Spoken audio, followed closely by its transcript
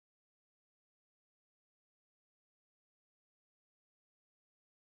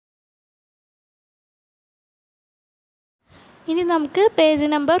ഇനി നമുക്ക് page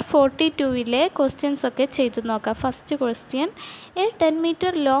number 42-ലെ questions ഒക്കെ ചെയ്തു നോക്കാം. First question, A 10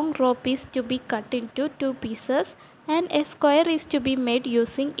 meter long rope is to be cut into 2 pieces and a square is to be made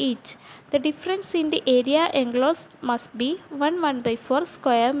using each. The difference in the area enclosed must be 1/4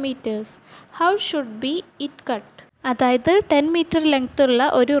 square meters. How should be it cut? അതായത് 10 meter length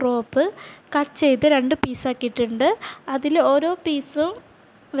ഉള്ള ഒരു rope cut ചെയ്ത് 2 പീസാക്കിയിട്ടുണ്ട്. അതിൽ ഓരോ പീസും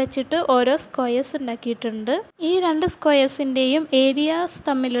വെച്ചിട്ട് ഓരോ squares ഉണ്ടാക്കിയിട്ടുണ്ട്. ഈ 2 സ്ക്വയേഴ്സിൻ്റെയും ഏരിയാസ്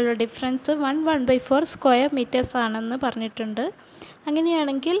തമ്മിലുള്ള ഡിഫറൻസ് 1/4 സ്ക്വയർ മീറ്റേഴ്സ് ആണെന്ന് പറഞ്ഞിട്ടുണ്ട്.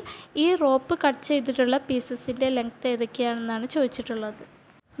 അങ്ങനെയാണെങ്കിൽ ഈ റോപ്പ് കട്ട് ചെയ്തിട്ടുള്ള പീസസിൻ്റെ ലെങ്ത് ഏതൊക്കെയാണെന്നാണ് ചോദിച്ചിട്ടുള്ളത്.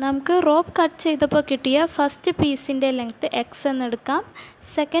 നമുക്ക് റോപ്പ് കട്ട് ചെയ്തപ്പോൾ കിട്ടിയ ഫസ്റ്റ് പീസിൻ്റെ ലെങ്ത് എക്സ് എന്നെടുക്കാം,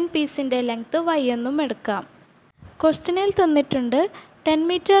 സെക്കൻഡ് പീസിൻ്റെ ലെങ്ത് വൈ എന്നും എടുക്കാം. ക്വസ്റ്റ്യനിൽ തന്നിട്ടുണ്ട് 10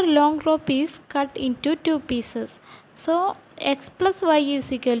 meter long rope is cut into 2 pieces. So X plus Y is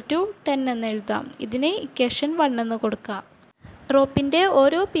equal to 10 എന്ന് എഴുതാം. ഇതിനെ ഇക്വേഷൻ 1 എന്ന് കൊടുക്കാം. റോപ്പിൻ്റെ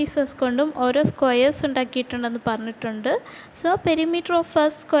ഓരോ പീസസ് കൊണ്ടും ഓരോ സ്ക്വയേഴ്സ് ഉണ്ടാക്കിയിട്ടുണ്ടെന്ന് പറഞ്ഞിട്ടുണ്ട്. So perimeter of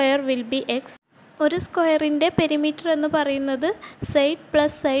first square will be X. ഒരു സ്ക്വയറിൻ്റെ പെരിമീറ്റർ എന്ന് പറയുന്നത് side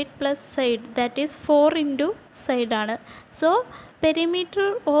plus side plus side, that is 4 into സൈഡാണ്. So perimeter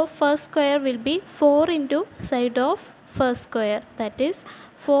of first square will be 4 into side of first square, that is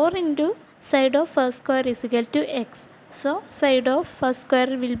 4 into side of first square is equal to x. So side of first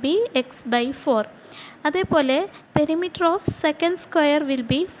square will be x by 4. അതേപോലെ perimeter of second square will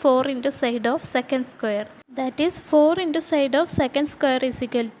be 4 into side of second square, that is 4 into side of second square is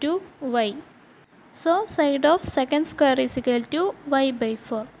equal to y. So side of second square is equal to y by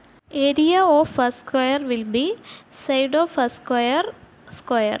 4. Area of first square will be side of first square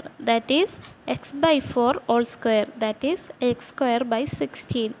square, that is x by 4 whole square, that is x square by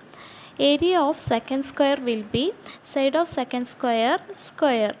 16. Area of second square will be side of second square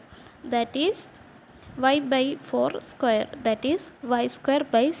square, that is y by 4 square, that is y square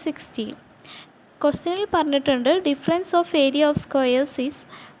by 16. ക്വസ്റ്റ്യനിൽ പറഞ്ഞിട്ടുണ്ട് difference of area of squares is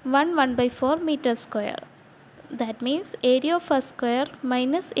 1/4 meter square. That means area of first square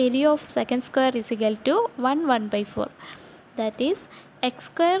minus area of second square is equal to 1/4. That is x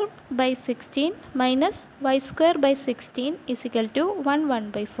square by 16 minus y square by 16 is equal to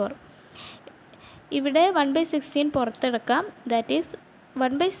 1/4. ഇവിടെ 1/16 പുറത്തെടുക്കാം, that is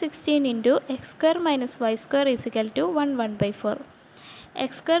 1/16 into X square minus Y square is equal to 1/4.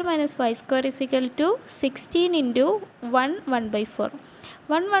 X square minus Y square is equal to 16 into 1/4.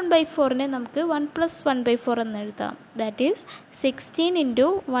 1/4നെ നമുക്ക് 1 + 1/4 എന്ന് എഴുതാം, that is 16 into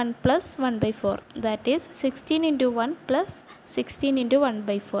 1 + 1/4, that is 16 into 1 + 16 into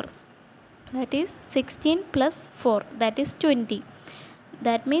 1/4, that is 16 + 4, that is 20.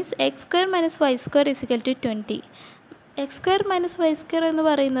 That means x square minus y square is equal to 20. x square minus y square എന്ന്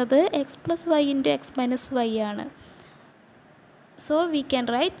പറയുന്നത് x plus y into x minus y ആണ്. So we can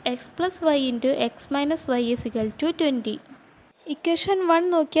write x plus y into x minus y is equal to 20. Equation 1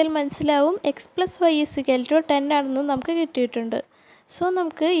 നോക്കിയാൽ മനസ്സിലാവും x plus y is equal to 10 ആണെന്ന് നമുക്ക് കിട്ടിയിട്ടുണ്ട്. So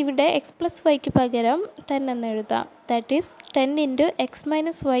നമുക്ക് ഇവിടെ x plus yക്ക് പകരം 10 എന്ന് എഴുതാം, that is 10 into x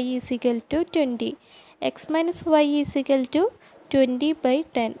minus y is equal to 20. x minus y is equal to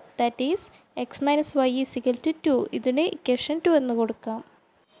 20/10, that is x minus y is equal to 2. ഇതിന് equation 2 എന്ന് കൊടുക്കാം.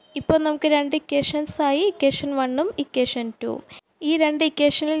 ഇപ്പോൾ നമുക്ക് 2 ഇക്വേഷൻസ് ആയി, ഇക്വേഷൻ 1ഉം ഇക്വേഷൻ 2ഉം. ഈ 2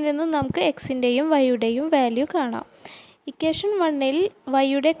 ഇക്വേഷനിൽ നിന്നും നമുക്ക് എക്സിൻ്റെയും വൈയുടെയും വാല്യൂ കാണാം. ഇക്വേഷൻ 1ൽ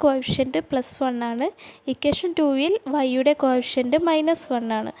വൈയുടെ കോഎഫിഷ്യൻറ്റ് +1 ആണ്, ഇക്വേഷൻ 2ൽ വൈയുടെ കോഎഫിഷ്യൻറ്റ് -1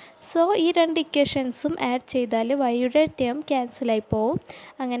 ആണ്. സോ ഈ 2 ഇക്വേഷൻസും ആഡ് ചെയ്താൽ വൈയുടെ ടേം ക്യാൻസലായി പോവും.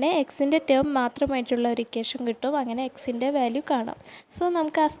 അങ്ങനെ എക്സിൻ്റെ ടേം മാത്രമായിട്ടുള്ള ഒരു ഇക്വേഷൻ കിട്ടും. അങ്ങനെ എക്സിൻ്റെ വാല്യൂ കാണാം. സോ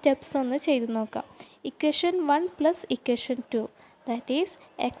നമുക്ക് ആ സ്റ്റെപ്സ് ഒന്ന് ചെയ്ത് നോക്കാം. Equation 1 + equation 2, that is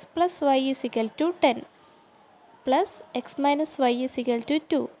x + y is equal to 10 plus x minus y is equal to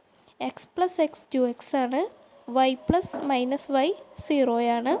 2. x plus x 2x ആണ്, y plus minus y 0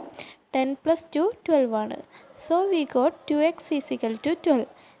 ആണ്, 10 plus 2 12 ആണ്. So we got 2x is equal to 12.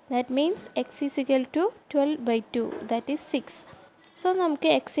 That means x is equal to 12/2, that is 6. So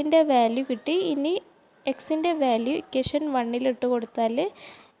നമുക്ക് എക്സിൻ്റെ value കിട്ടി. ഇനി എക്സിൻ്റെ value equation 1ൽ ഇട്ട് കൊടുത്താൽ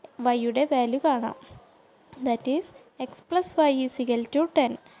വൈയുടെ വാല്യൂ കാണാം, that is x plus y is equal to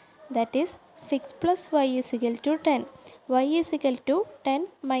 10, that is 6 plus y is equal to 10. y is equal to 10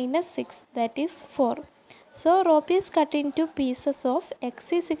 minus 6, that is 4. So rope is cut into pieces of x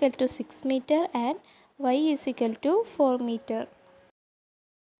is equal to 6 meter and y is equal to 4 meter.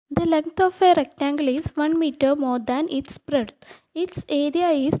 The length of a rectangle is 1 meter more than its breadth. Its area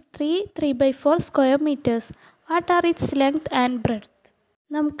is 3/4 square meters. What are its length and breadth?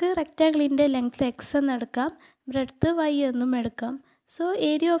 നമുക്ക് റെക്റ്റാങ്കിളിൻ്റെ length X എന്ന് എടുക്കാം, breadth Y എന്നും എടുക്കാം. So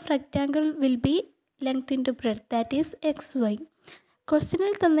area of rectangle will be length into breadth, that is xy.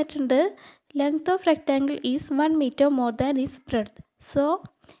 Questionil തന്നിട്ടുണ്ട് length of rectangle is 1 meter more than its breadth. So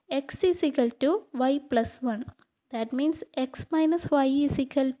x is equal to y plus 1. That means x minus y is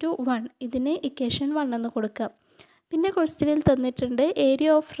equal to 1. ഇതിനെ equation 1 എന്ന് കൊടുക്കാം. പിന്നെ ക്വസ്റ്റ്യനിൽ തന്നിട്ടുണ്ട് area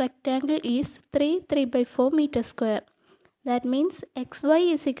of rectangle is 3/4 metre square. That means xy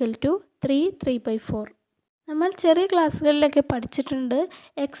is equal to 3/4. നമ്മൾ ചെറിയ ക്ലാസ്സുകളിലൊക്കെ പഠിച്ചിട്ടുണ്ട്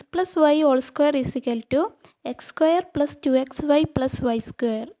X plus Y whole square is equal to X square plus 2xy plus Y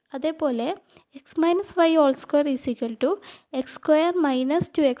square. അതേപോലെ X minus Y whole square is equal to X square minus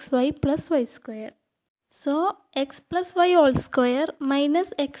 2xy plus Y square. So x plus y whole square minus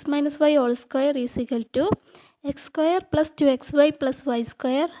x minus y whole square is equal to x square plus 2xy plus y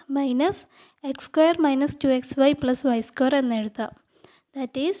square minus x square minus 2xy plus y square എന്ന് എഴുതാം.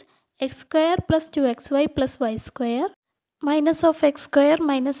 That is x square plus 2xy plus y square minus of x square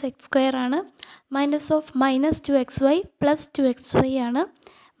minus x square ആണ്. minus of minus 2xy plus 2xy ആണ്.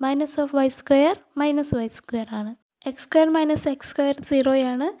 minus of y square minus y square ആണ്. x square minus x square 0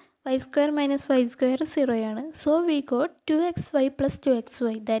 ആണ്. y square minus y square 0 ആണ്. So we got 2xy plus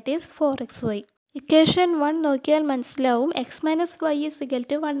 2xy, that is 4xy. Equation 1 നോക്കിയാൽ മനസ്സിലാവും x minus y is equal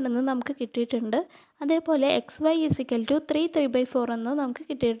to 1 എന്ന് നമുക്ക് കിട്ടിയിട്ടുണ്ട്. അതേപോലെ xy is equal to 3/4 എന്ന് നമുക്ക്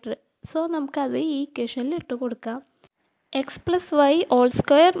കിട്ടിയിട്ടുണ്ട്. സോ നമുക്കത് ഈ ഇക്വേഷനിൽ ഇട്ട് കൊടുക്കാം. x plus y whole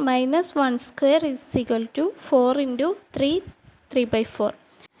square minus 1 square is equal to 4 into 3/4.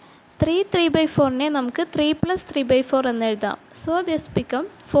 3/4നെ നമുക്ക് 3 plus 3/4 എന്ന് എഴുതാം. So this become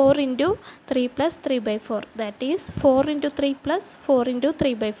 4 into 3 plus 3/4. That is 4 into 3 plus 4 into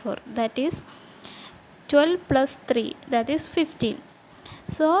 3/4. That is 12 plus 3. That is 15.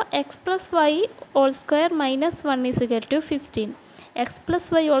 So x plus y whole square minus 1 is equal to 15. X plus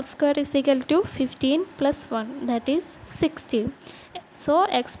y whole square is equal to 15 plus 1. That is 16. So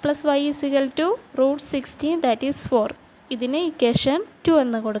x plus y is equal to root 16. That is 4. ഇതിനെ equation 2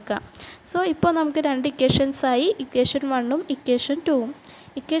 എന്ന് കൊടുക്കാം. So ഇപ്പോൾ നമുക്ക് രണ്ട് ഇക്വേഷൻസായി, equation 1ഉം equation 2ഉം.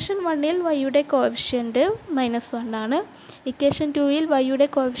 Equation 1ൽ വൈയുടെ coefficient -1 ആണ്. Equation 2ൽ വൈയുടെ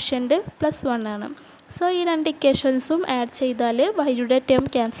കോഎഫിഷ്യൻറ്റ് +1 ആണ്. സോ ഈ രണ്ട് ഇക്വേഷൻസും ആഡ് ചെയ്താൽ വൈയുടെ ടേം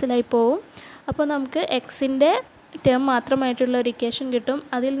ക്യാൻസലായി പോവും. അപ്പോൾ നമുക്ക് എക്സിൻ്റെ ടേം മാത്രമായിട്ടുള്ള ഒരു ഇക്വേഷൻ കിട്ടും.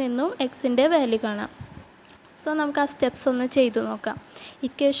 അതിൽ നിന്നും എക്സിൻ്റെ വാല്യൂ കാണാം. സോ നമുക്ക് ആ സ്റ്റെപ്സ് ഒന്ന് ചെയ്തു നോക്കാം.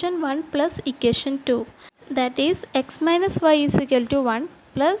 Equation 1 plus equation 2. That is x minus y is equal to 1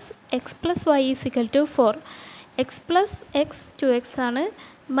 plus x plus y is equal to 4. x plus x 2x ആണ്.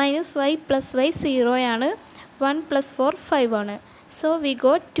 minus y plus y 0 ആണ്. 1 plus 4 5 ആണ്. So we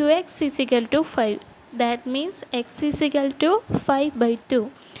got 2x is equal to 5. That means x is equal to 5/2.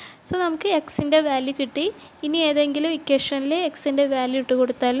 So നമുക്ക് എക്സിൻ്റെ value കിട്ടി. ഇനി ഏതെങ്കിലും ഇക്വേഷനിൽ എക്സിൻ്റെ വാല്യൂ ഇട്ട്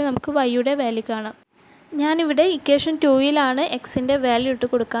കൊടുത്താൽ നമുക്ക് വൈയുടെ വാല്യൂ കാണാം. ഞാനിവിടെ ഇക്വേഷൻ 2ലാണ് എക്സിൻ്റെ വാല്യൂ ഇട്ട്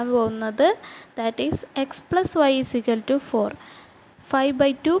കൊടുക്കാൻ പോകുന്നത്. That is X plus Y is equal to 4.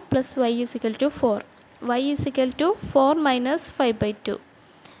 5/2 plus Y is equal to 4. Y is equal to 4 minus 5/2.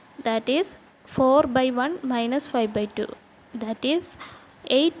 That is 4/1 minus 5/2. That is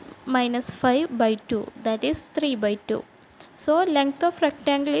 8 minus 5/2. That is 3/2. So length of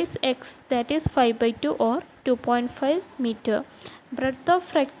rectangle is x, that is 5/2 or 2.5 meter. Breadth of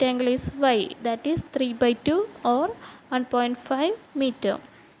rectangle is y, that is 3/2 or 1.5 meter.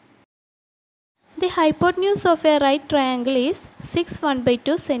 The hypotenuse of a right triangle is 6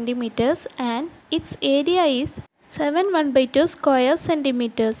 1/2 centimeters and its area is 7 1/2 square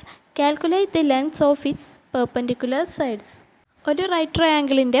centimeters. Calculate the length of its perpendicular sides. ഒരു right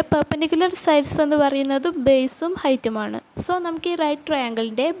ട്രയാങ്കിളിൻ്റെ perpendicular sides എന്ന് പറയുന്നത് ബേസും ഹൈറ്റുമാണ്. So നമുക്ക് ഈ right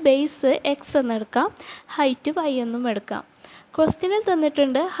ട്രയാങ്കിളിൻ്റെ base X എന്നെടുക്കാം, height Y എന്നും എടുക്കാം. ക്വസ്റ്റ്യനിൽ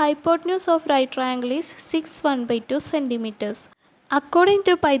തന്നിട്ടുണ്ട് hypotenuse of right triangle is 6 1/2 centimetres. According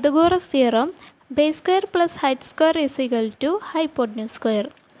to Pythagoras theorem base square plus height square is equal to hypotenuse square.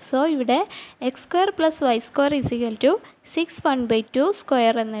 So ഇവിടെ X square plus Y square is equal to 6 1/2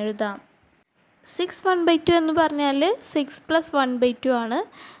 square എന്ന് എഴുതാം. 6 1/2 എന്ന് പറഞ്ഞാൽ 6 + 1/2 ആണ്.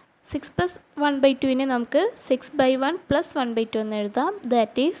 6 + 1/2നെ നമുക്ക് 6/1 + 1/2 എന്ന് എഴുതാം.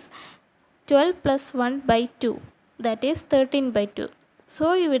 That is 12 + 1/2. That is 13/2. So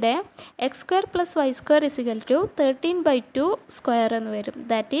ഇവിടെ X square plus Y square is equal to 13/2 square എന്ന് വരും.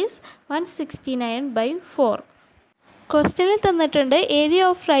 That is 169/4. ക്വസ്റ്റ്യനിൽ തന്നിട്ടുണ്ട് area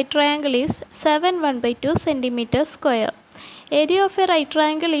of right triangle is 7 1/2 centimetre square. Area of a right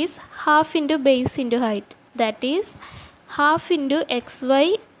triangle is half into base into height. That is half into xy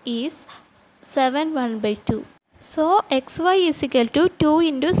is 7 1/2. So xy is equal to 2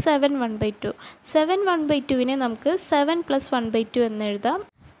 into 7 1/2. 7 1/2നെ നമുക്ക് 7 + 1/2 എന്ന് എഴുതാം.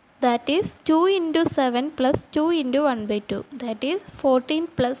 That is 2 into 7 plus 2 into 1/2. That is 14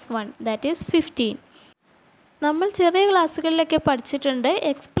 plus 1. That is 15. നമ്മൾ ചെറിയ ക്ലാസ്സുകളിലൊക്കെ പഠിച്ചിട്ടുണ്ട്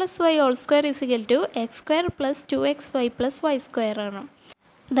X plus Y whole square is equal to X square plus 2xy plus Y square ആണ്.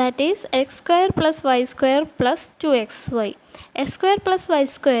 That is X square plus Y square plus 2xy. X square plus Y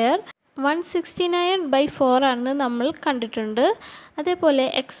square 169/4 ആണെന്ന് നമ്മൾ കണ്ടിട്ടുണ്ട്. അതേപോലെ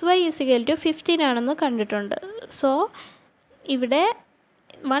X Y is equal to 15 ആണെന്ന് കണ്ടിട്ടുണ്ട്. So ഇവിടെ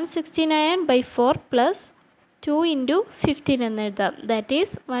 169/4 plus 2 into 15 എന്ന് എഴുതാം. That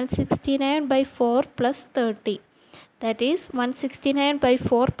is 169/4 plus 30. That is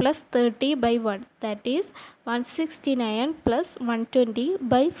 169/4 plus 30/1. That is 169 plus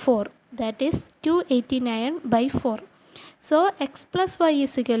 120/4. That is 289/4. So X plus Y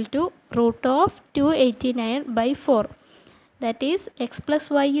is equal to root of 289/4. That is X plus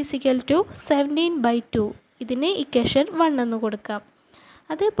Y is equal to 17/2. ഇതിന് equation 1 എന്ന് കൊടുക്കാം.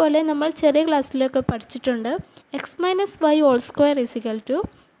 അതേപോലെ നമ്മൾ ചെറിയ ക്ലാസ്സിലൊക്കെ പഠിച്ചിട്ടുണ്ട് X minus Y whole square is equal to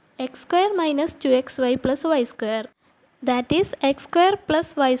X square minus 2xy plus Y square. That is X square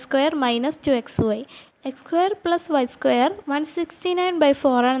plus Y square minus 2xy. X square plus Y square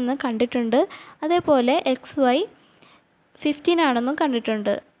 169/4 ആണെന്ന് കണ്ടിട്ടുണ്ട്. അതേപോലെ എക്സ് വൈ 15 ആണെന്നും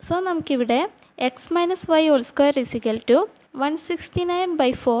കണ്ടിട്ടുണ്ട്. സോ നമുക്കിവിടെ X minus Y whole square is equal to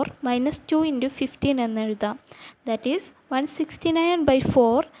 169/4 minus 2 into 15 എന്ന് എഴുതാം. That is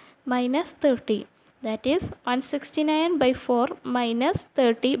 169/4 minus 30. That is 169/4 minus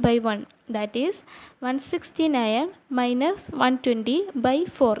 30/1. That is 169 minus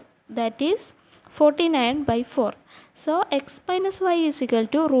 120/4. That is 49/4. So X minus Y is equal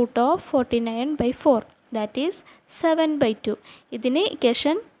to root of 49/4. That is 7/2. ഇതിന്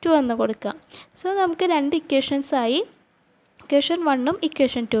equation 2 എന്ന് കൊടുക്കാം. So നമുക്ക് രണ്ട് ഇക്വേഷൻസായി, equation 1ഉം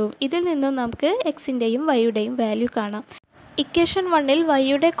equation 2ഉം. ഇതിൽ നിന്നും നമുക്ക് എക്സിൻ്റെയും വൈയുടെയും വാല്യൂ കാണാം. ഇക്വേഷൻ 1ൽ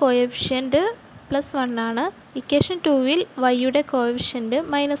വൈയുടെ കോഎഫിഷ്യൻറ്റ് +1 ആണ്. ഇക്വേഷൻ 2ൽ വൈയുടെ കോഎഫിഷ്യൻറ്റ്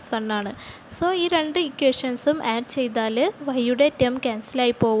 -1 ആണ്. സോ ഈ രണ്ട് ഇക്വേഷൻസും ആഡ് ചെയ്താൽ വൈയുടെ ടേം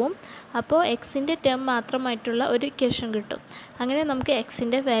ക്യാൻസലായി പോവും. അപ്പോൾ എക്സിൻ്റെ ടേം മാത്രമായിട്ടുള്ള ഒരു ഇക്വേഷൻ കിട്ടും. അങ്ങനെ നമുക്ക്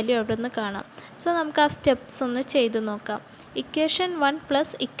എക്സിൻ്റെ വാല്യൂ അവിടെ നിന്ന് കാണാം. സോ നമുക്ക് ആ സ്റ്റെപ്സ് ഒന്ന് ചെയ്തു നോക്കാം. Equation 1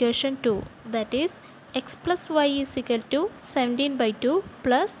 plus equation 2 that is X plus Y is equal to 17/2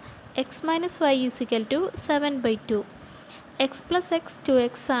 plus X minus Y is equal to 7/2. X plus X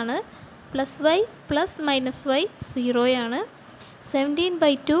 2x ആണ്. Plus Y plus minus Y 0 ആണ്.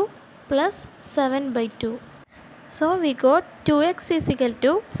 17/2 plus 7/2. So we got 2x is equal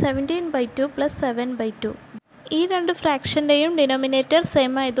to 17/2 plus 7/2. ഈ രണ്ട് ഫ്രാക്ഷൻ്റെയും denominator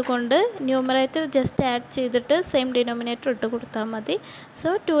same ആയതുകൊണ്ട് numerator just add ചെയ്തിട്ട് same denominator ഇട്ട് കൊടുത്താൽ മതി. So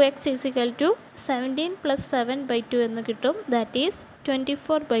 2x is equal to 17 plus 7/2 എന്ന് കിട്ടും. That is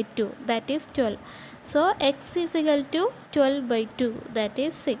 24/2. That is 12. So X is equal to 12/2. That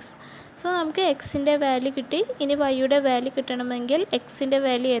is 6. So നമുക്ക് എക്സിൻ്റെ വാല്യൂ കിട്ടി. ഇനി വൈയുടെ വാല്യൂ കിട്ടണമെങ്കിൽ എക്സിൻ്റെ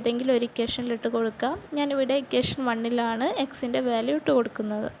വാല്യൂ ഏതെങ്കിലും ഒരു ഇക്വേഷനിലിട്ട് കൊടുക്കാം. ഞാനിവിടെ ഇക്വേഷൻ 1ലാണ് എക്സിൻ്റെ വാല്യൂ ഇട്ട്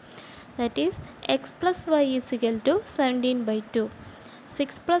കൊടുക്കുന്നത്. That is x plus y is equal to 17/2.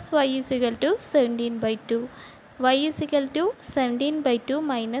 6 plus y is equal to 17/2. Y is equal to 17/2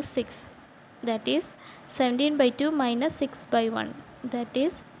 minus 6. That is 17/2 minus 6/1. That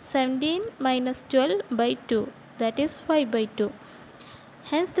is 17 minus 12/2. That is 5/2.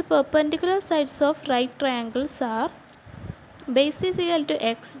 Hence the perpendicular sides of right triangles are base is equal to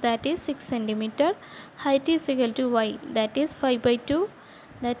x, that is 6 cm. Height is equal to y, that is 5/2.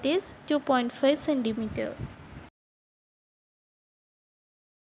 That is 2.5 cm.